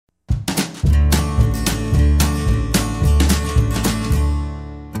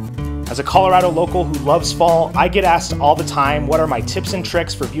As a Colorado local who loves fall, I get asked all the time what are my tips and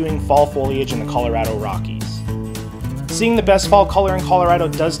tricks for viewing fall foliage in the Colorado Rockies. Seeing the best fall color in Colorado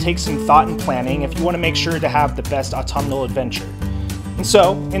does take some thought and planning if you want to make sure to have the best autumnal adventure. And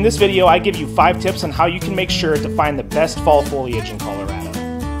so, in this video, I give you 5 tips on how you can make sure to find the best fall foliage in Colorado.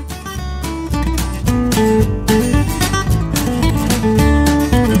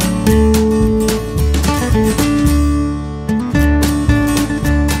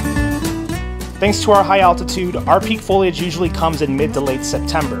 Thanks to our high altitude, our peak foliage usually comes in mid to late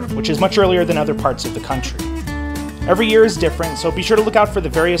September, which is much earlier than other parts of the country. Every year is different, so be sure to look out for the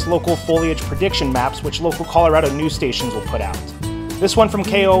various local foliage prediction maps which local Colorado news stations will put out. This one from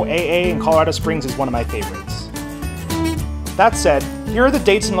KOAA in Colorado Springs is one of my favorites. That said, here are the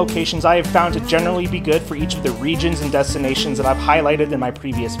dates and locations I have found to generally be good for each of the regions and destinations that I've highlighted in my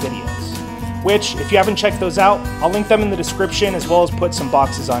previous videos, which, if you haven't checked those out, I'll link them in the description as well as put some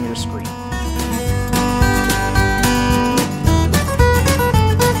boxes on your screen.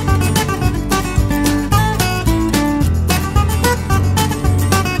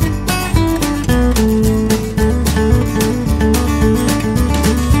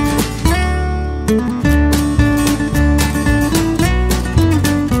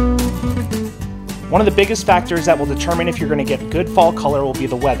 One of the biggest factors that will determine if you're going to get good fall color will be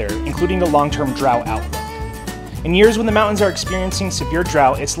the weather, including the long-term drought outlook. In years when the mountains are experiencing severe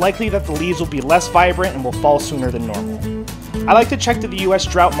drought, it's likely that the leaves will be less vibrant and will fall sooner than normal. I like to check to the US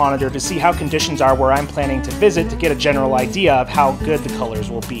Drought Monitor to see how conditions are where I'm planning to visit to get a general idea of how good the colors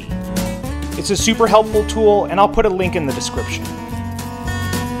will be. It's a super helpful tool, and I'll put a link in the description.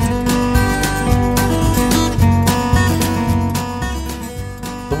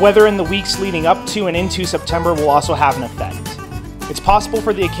 The weather in the weeks leading up to and into September will also have an effect. It's possible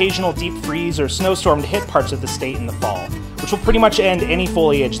for the occasional deep freeze or snowstorm to hit parts of the state in the fall, which will pretty much end any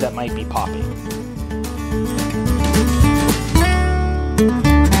foliage that might be popping.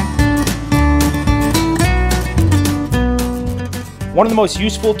 One of the most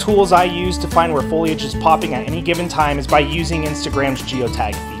useful tools I use to find where foliage is popping at any given time is by using Instagram's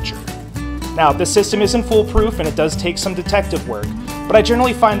geotag feature. Now, this system isn't foolproof and it does take some detective work, but I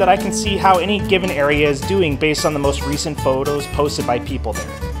generally find that I can see how any given area is doing based on the most recent photos posted by people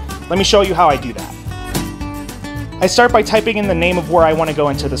there. Let me show you how I do that. I start by typing in the name of where I want to go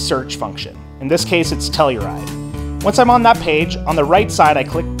into the search function. In this case, it's Telluride. Once I'm on that page, on the right side I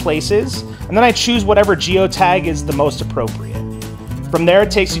click Places, and then I choose whatever geotag is the most appropriate. From there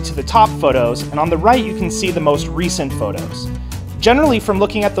it takes you to the top photos, and on the right you can see the most recent photos. Generally, from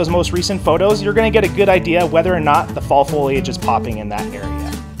looking at those most recent photos, you're going to get a good idea whether or not the fall foliage is popping in that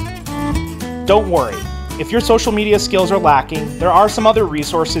area. Don't worry, if your social media skills are lacking, there are some other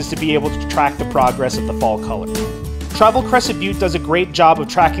resources to be able to track the progress of the fall color. Travel Crescent Butte does a great job of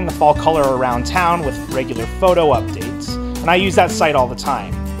tracking the fall color around town with regular photo updates, and I use that site all the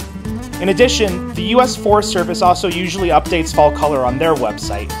time. In addition, the US Forest Service also usually updates fall color on their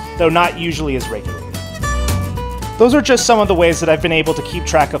website, though not usually as regularly. Those are just some of the ways that I've been able to keep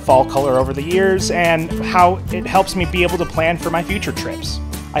track of fall color over the years and how it helps me be able to plan for my future trips.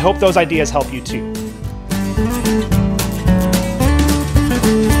 I hope those ideas help you too.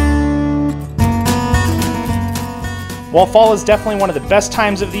 While fall is definitely one of the best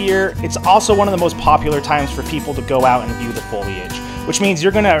times of the year, it's also one of the most popular times for people to go out and view the foliage, which means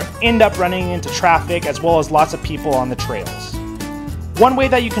you're going to end up running into traffic as well as lots of people on the trails. One way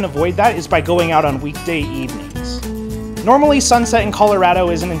that you can avoid that is by going out on weekday evenings. Normally, sunset in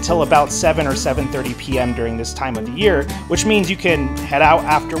Colorado isn't until about 7 or 7:30 p.m. during this time of the year, which means you can head out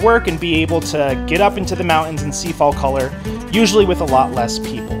after work and be able to get up into the mountains and see fall color, usually with a lot less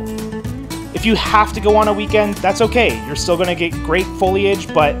people. If you have to go on a weekend, that's okay. You're still going to get great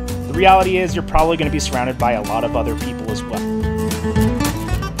foliage, but the reality is you're probably going to be surrounded by a lot of other people as well.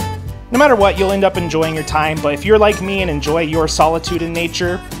 No matter what, you'll end up enjoying your time, but if you're like me and enjoy your solitude in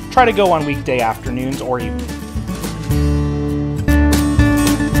nature, try to go on weekday afternoons or evenings.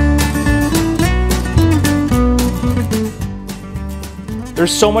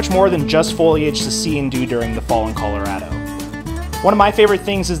 There's so much more than just foliage to see and do during the fall in Colorado. One of my favorite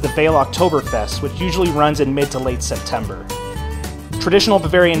things is the Vail Oktoberfest, which usually runs in mid to late September. Traditional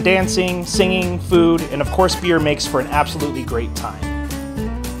Bavarian dancing, singing, food, and of course beer makes for an absolutely great time.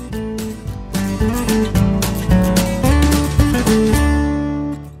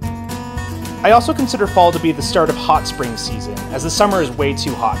 I also consider fall to be the start of hot spring season, as the summer is way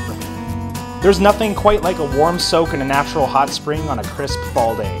too hot for me. There's nothing quite like a warm soak in a natural hot spring on a crisp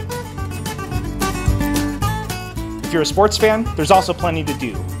fall day. If you're a sports fan, there's also plenty to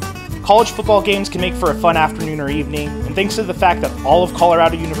do. College football games can make for a fun afternoon or evening, and thanks to the fact that all of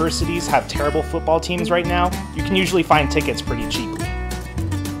Colorado universities have terrible football teams right now, you can usually find tickets pretty cheaply.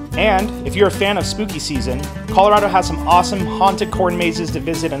 And if you're a fan of spooky season, Colorado has some awesome haunted corn mazes to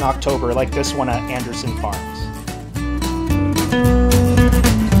visit in October, like this one at Anderson Farms.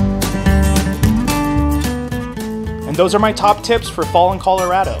 And those are my top tips for fall in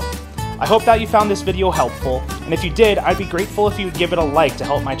Colorado. I hope that you found this video helpful, and if you did, I'd be grateful if you would give it a like to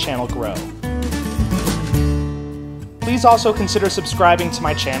help my channel grow. Please also consider subscribing to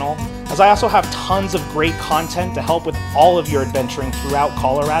my channel, as I also have tons of great content to help with all of your adventuring throughout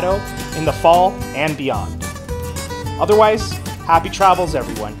Colorado in the fall and beyond. Otherwise, happy travels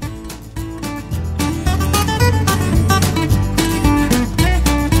everyone.